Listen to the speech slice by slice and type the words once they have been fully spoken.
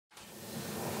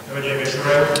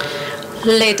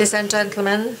Ladies and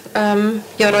gentlemen,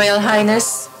 Your Royal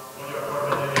Highness,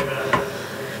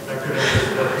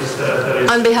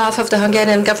 on behalf of the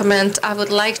Hungarian government, I would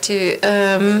like to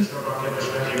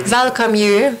welcome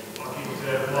you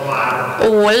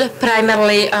all,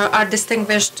 primarily our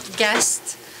distinguished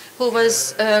guest, who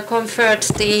was conferred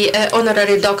the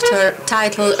honorary doctor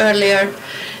title earlier.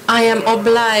 I am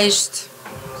obliged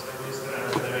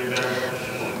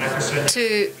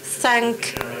to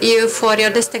thank you for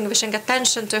your distinguishing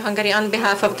attention to Hungary on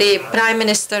behalf of the Prime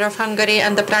Minister of Hungary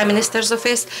and the Prime Minister's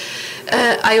office.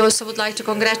 I also would like to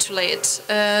congratulate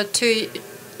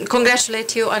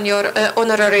you on your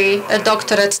honorary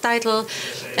doctorate title,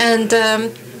 and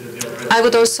I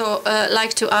would also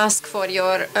like to ask for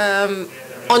your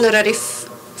honorary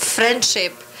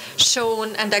friendship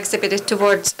shown and exhibited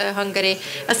towards Hungary.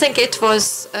 I think it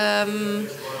was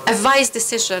a wise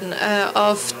decision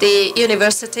of the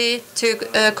university to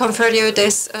confer you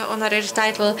this honorary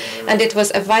title, and it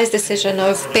was a wise decision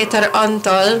of Peter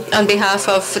Antal on behalf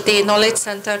of the Knowledge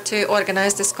Center to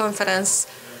organize this conference.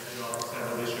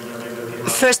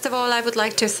 First of all, I would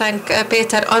like to thank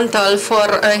Peter Antal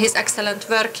for his excellent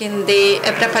work in the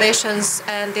preparations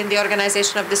and in the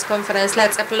organization of this conference.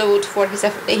 Let's applaud for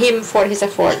him for his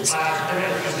efforts.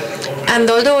 And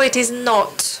although it is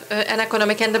not an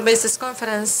economic and a business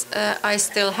conference, I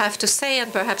still have to say,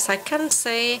 and perhaps I can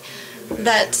say,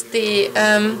 that the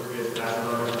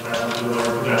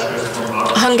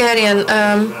Hungarian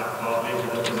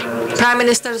Prime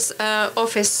Minister's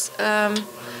office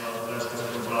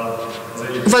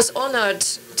was honored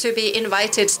to be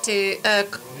invited to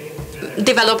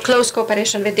develop close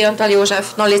cooperation with the Antal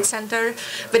József Knowledge Center,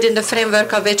 within the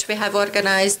framework of which we have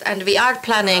organized, and we are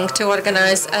planning to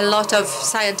organize a lot of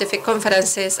scientific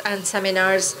conferences and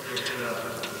seminars.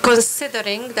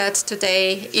 Considering that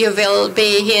today you will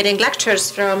be hearing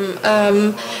lectures from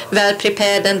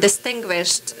well-prepared and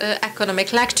distinguished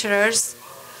economic lecturers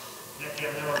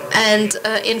and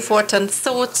important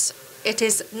thoughts, it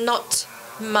is not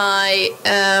my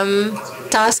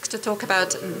task to talk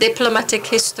about diplomatic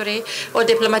history or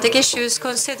diplomatic issues,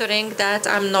 considering that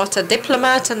I'm not a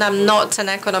diplomat and I'm not an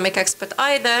economic expert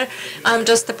either. I'm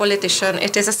just a politician.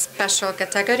 It is a special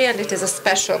category and it is a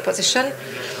special position.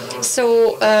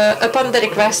 So upon the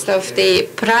request of the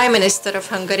Prime Minister of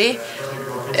Hungary,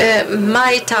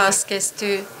 my task is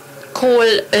to call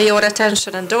your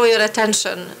attention and draw your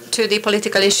attention to the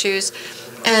political issues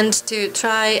and to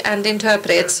try and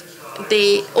interpret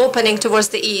the opening towards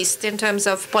the East in terms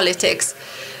of politics.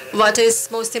 What is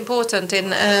most important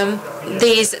in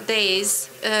these days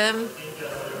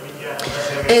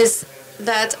is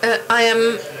that I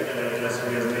am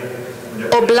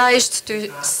obliged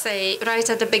to say right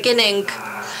at the beginning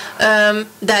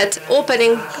that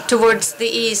opening towards the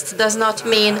East does not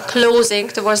mean closing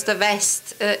towards the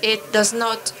West. It does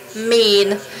not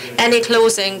mean any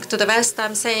closing to the West.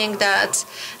 I'm saying that,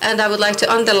 and I would like to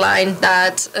underline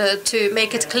that to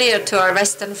make it clear to our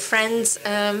Western friends,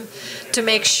 to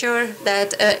make sure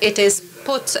that it is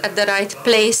put at the right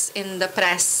place in the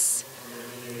press.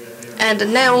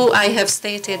 And now I have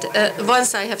stated.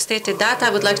 Once I have stated that,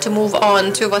 I would like to move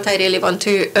on to what I really want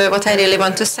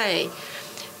to say.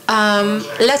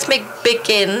 Let me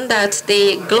begin that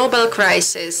the global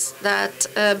crisis that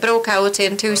broke out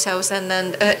in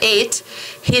 2008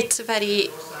 hit very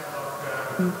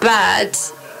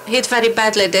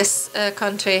badly this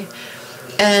country,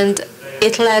 and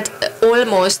it led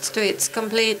almost to its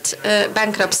complete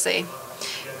bankruptcy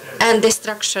and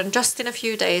destruction just in a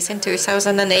few days in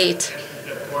 2008.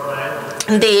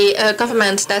 The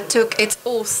government that took its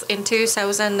oath in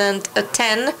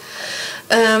 2010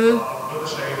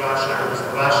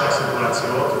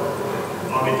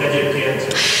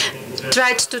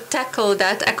 tried to tackle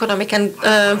that economic and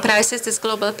crisis, this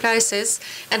global crisis,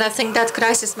 and I think that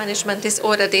crisis management is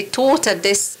already taught at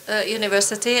this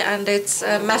university, and its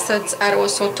methods are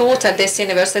also taught at this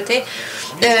university.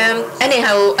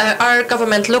 Anyhow, our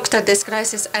government looked at this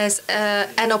crisis as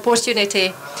an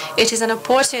opportunity. It is an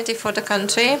opportunity for the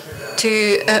country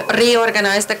to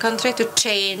reorganize the country, to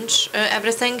change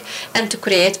everything, and to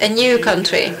create a new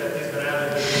country.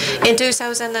 In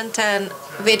 2010,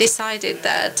 we decided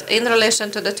that in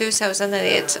relation to the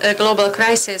 2008 global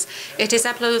crisis, it is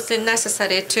absolutely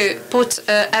necessary to put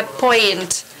a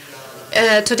point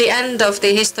to the end of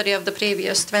the history of the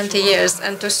previous 20 years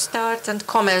and to start and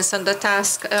commence on the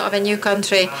task of a new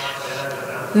country.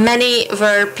 Many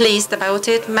were pleased about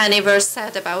it, many were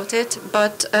sad about it,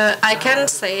 but I can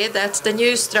say that the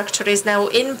new structure is now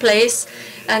in place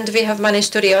and we have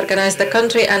managed to reorganize the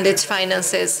country and its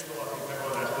finances.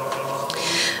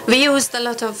 We used a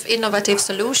lot of innovative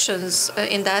solutions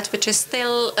in that, which is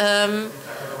still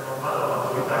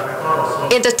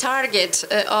in the target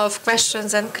of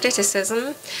questions and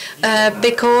criticism,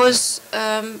 because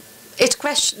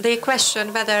they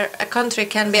question whether a country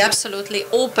can be absolutely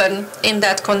open in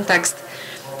that context.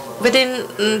 Within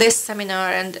this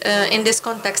seminar and in this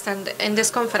context and in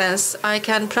this conference, I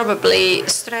can probably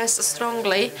stress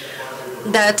strongly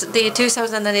that the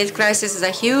 2008 crisis is a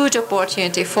huge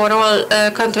opportunity for all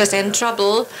countries in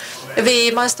trouble.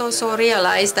 We must also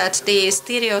realize that the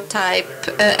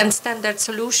stereotype and standard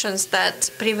solutions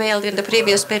that prevailed in the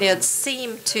previous period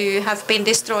seem to have been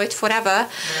destroyed forever.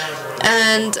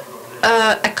 And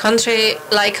a country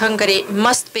like Hungary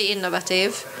must be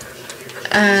innovative,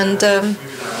 and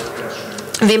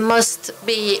we must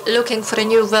be looking for a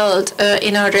new world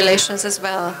in our relations as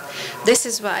well. This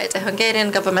is why the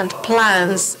Hungarian government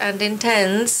plans and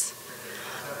intends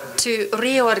to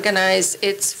reorganize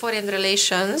its foreign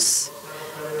relations,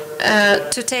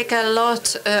 to take a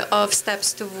lot of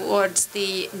steps towards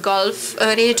the Gulf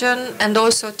region and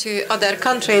also to other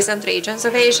countries and regions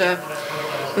of Asia.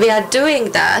 We are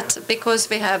doing that because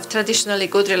we have traditionally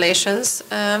good relations,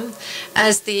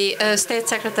 as the State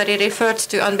Secretary referred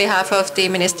to on behalf of the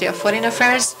Ministry of Foreign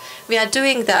Affairs. We are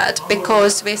doing that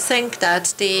because we think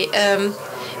that the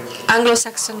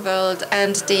Anglo-Saxon world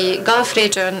and the Gulf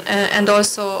region and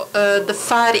also the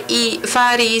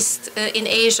Far East in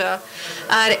Asia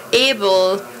are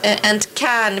able and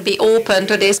can be open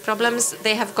to these problems.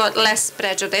 They have got less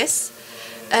prejudice,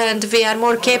 and we are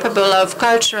more capable of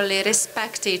culturally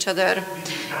respect each other.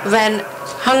 When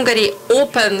Hungary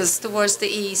opens towards the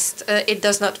East, it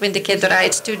does not vindicate the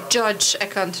right to judge a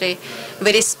country.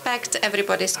 We respect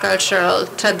everybody's cultural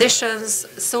traditions,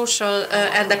 social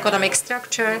and economic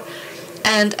structure,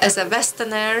 and as a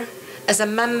Westerner, as a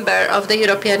member of the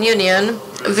European Union,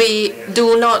 we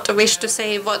do not wish to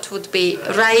say what would be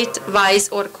right, wise,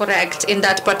 or correct in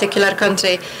that particular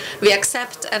country. We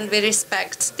accept and we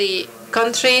respect the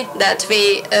country that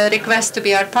we request to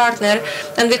be our partner,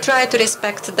 and we try to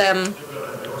respect them.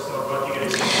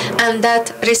 And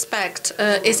that respect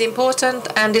is important,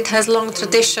 and it has long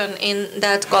tradition in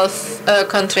that Gulf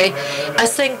country. I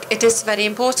think it is very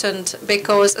important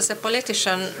because as a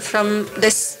politician from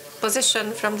this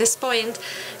position, from this point,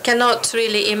 cannot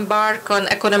really embark on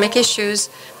economic issues,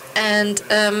 and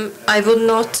I would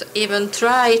not even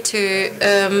try to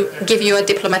give you a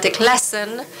diplomatic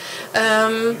lesson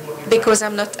because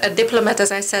I'm not a diplomat,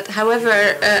 as I said.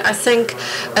 However, I think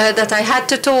that I had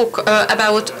to talk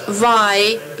about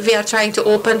why we are trying to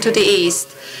open to the East.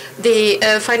 The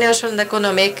financial and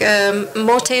economic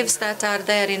motives that are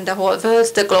there in the whole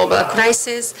world, the global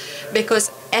crisis,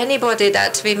 because anybody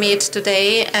that we meet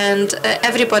today and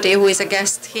everybody who is a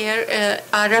guest here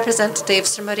are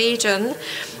representatives from a region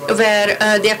where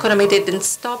the economy didn't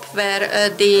stop, where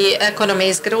the economy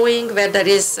is growing, where there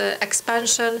is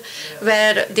expansion,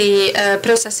 where the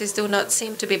processes do not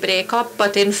seem to be break up,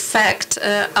 but in fact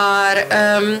are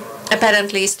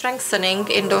apparently strengthening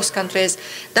in those countries.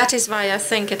 That is why I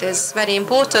think it is very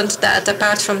important that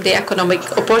apart from the economic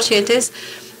opportunities,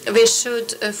 we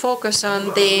should focus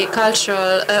on the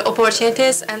cultural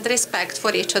opportunities and respect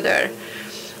for each other.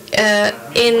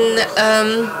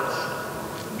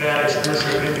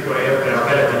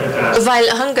 While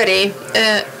Hungary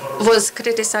was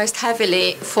criticized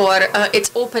heavily for its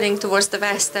opening towards the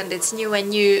West and its new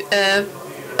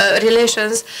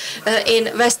relations in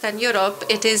Western Europe,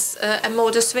 it is a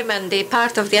modus vivendi,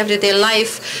 part of the everyday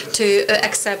life to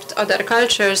accept other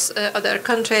cultures, other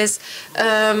countries,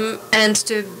 and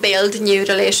to build new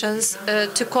relations,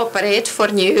 to cooperate for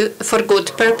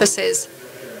good purposes.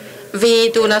 We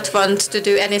do not want to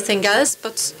do anything else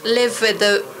but live with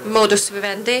the modus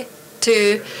vivendi,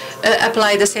 to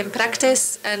apply the same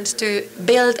practice and to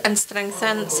build and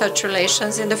strengthen such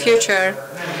relations in the future.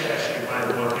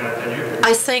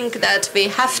 I think that we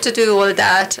have to do all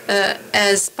that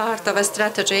as part of a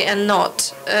strategy and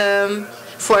not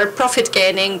for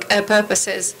profit-gaining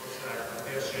purposes.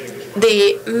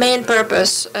 The main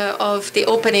purpose of the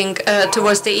opening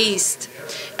towards the East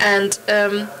and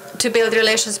to build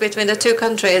relations between the two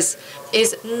countries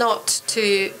is not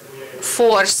to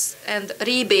force and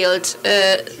rebuild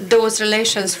those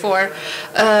relations for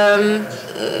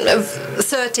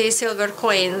 30 silver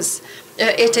coins.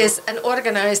 it is an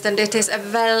organized and it is a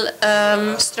well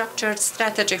structured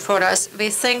strategy for us. We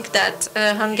think that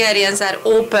Hungarians are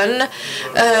open.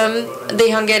 The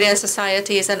Hungarian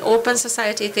society is an open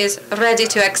society. It is ready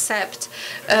to accept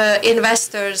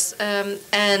investors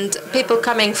and people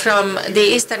coming from the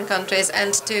Eastern countries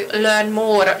and to learn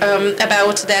more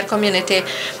about their community.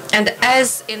 And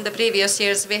as in the previous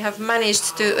years, we have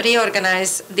managed to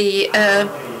reorganize the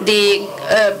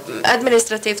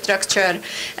administrative structure,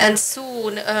 and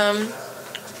soon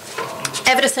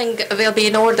everything will be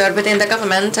in order within the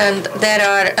government, and there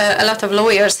are a lot of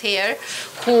lawyers here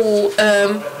who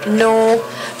know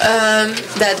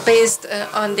that based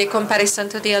on the comparison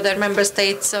to the other member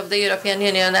states of the European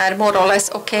Union are more or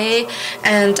less okay,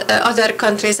 and other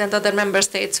countries and other member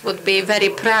states would be very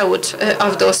proud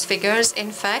of those figures,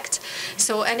 in fact.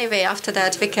 So anyway, after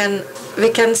that we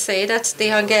can say that the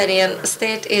Hungarian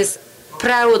state is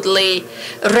proudly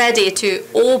ready to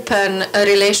open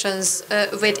relations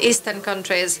with Eastern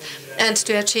countries and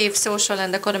to achieve social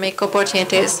and economic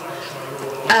opportunities.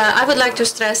 I would like to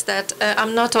stress that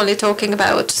I'm not only talking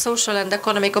about social and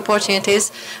economic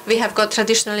opportunities. We have got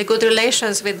traditionally good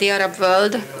relations with the Arab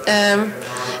world,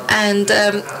 and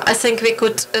I think we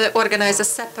could organize a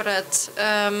separate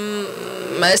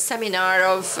seminar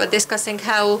of discussing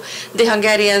how the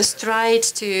Hungarians tried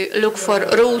to look for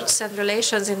roots and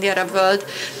relations in the Arab world.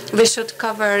 We should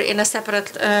cover in a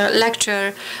separate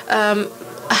lecture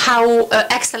how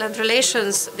excellent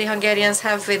relations the Hungarians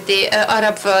have with the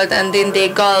Arab world and in the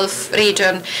Gulf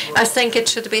region. I think it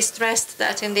should be stressed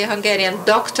that in the Hungarian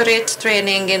doctorate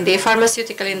training, in the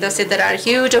pharmaceutical industry, there are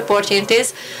huge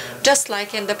opportunities, just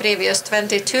like in the previous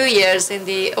 22 years in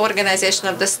the organization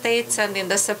of the states and in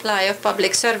the supply of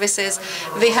public services.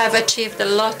 We have achieved a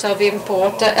lot of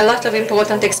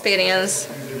important experience.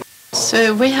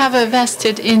 So we have a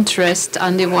vested interest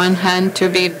on the one hand to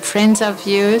be friends of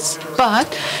yours,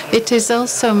 but it is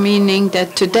also meaning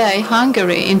that today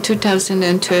Hungary in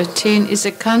 2013 is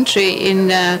a country in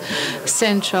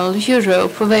Central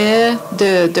Europe where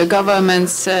the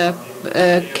government's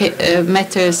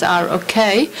matters are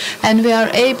okay, and we are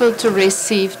able to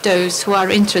receive those who are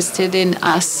interested in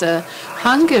us.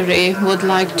 Hungary would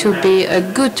like to be a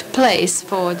good place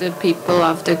for the people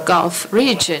of the Gulf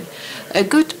region, a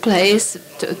good place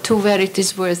to where it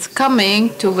is worth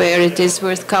coming, to where it is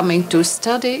worth coming to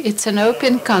study. It's an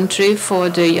open country for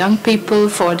the young people,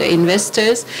 for the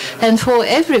investors, and for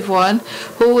everyone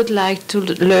who would like to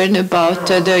learn about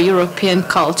the European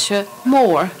culture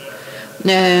more.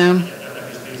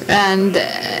 And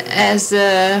as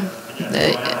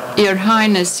Your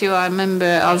Highness, you are a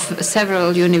member of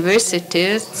several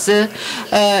universities.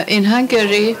 In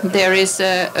Hungary, there is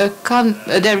a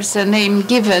name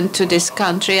given to this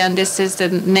country, and this is the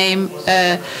name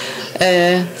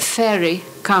Ferry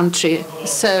Country.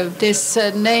 So this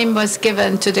name was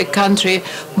given to the country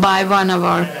by one of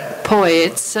our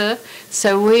poets.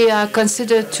 So we are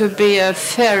considered to be a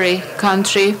ferry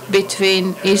country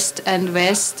between East and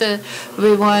West.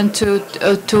 We want to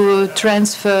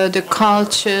transfer the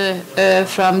culture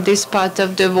from this part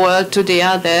of the world to the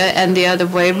other and the other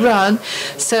way around.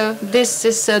 So this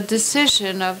is a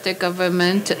decision of the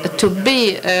government to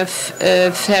be a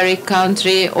ferry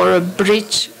country or a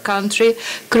bridge country,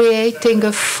 creating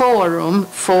a forum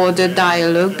for the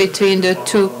dialogue between the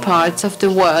two parts of the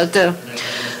world.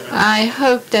 I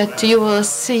hope that you will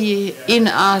see in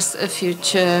us a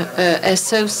future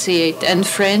associate and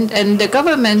friend, and the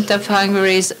government of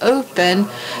Hungary is open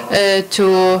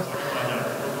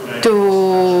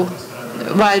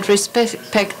while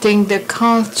respecting the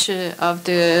culture of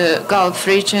the Gulf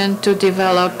region, to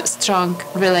develop strong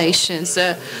relations.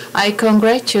 I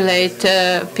congratulate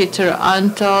Peter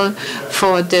Antol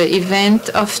for the event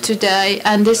of today,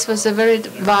 and this was a very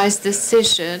wise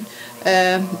decision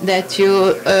that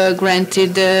you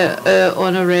granted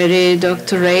honorary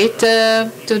doctorate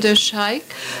to the Sheikh.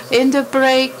 In the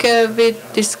break, we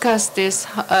discussed this,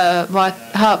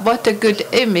 what a good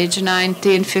image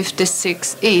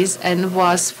 1956 is and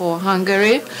was for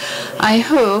Hungary. I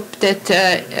hope that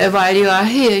while you are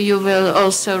here, you will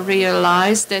also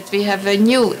realize that we have a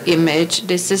new image.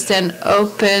 This is an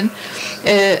open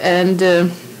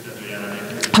and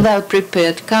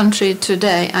well-prepared country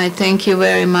today. I thank you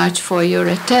very much for your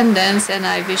attendance, and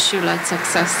I wish you lots of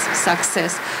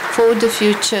success for the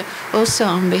future, also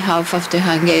on behalf of the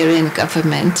Hungarian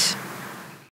government.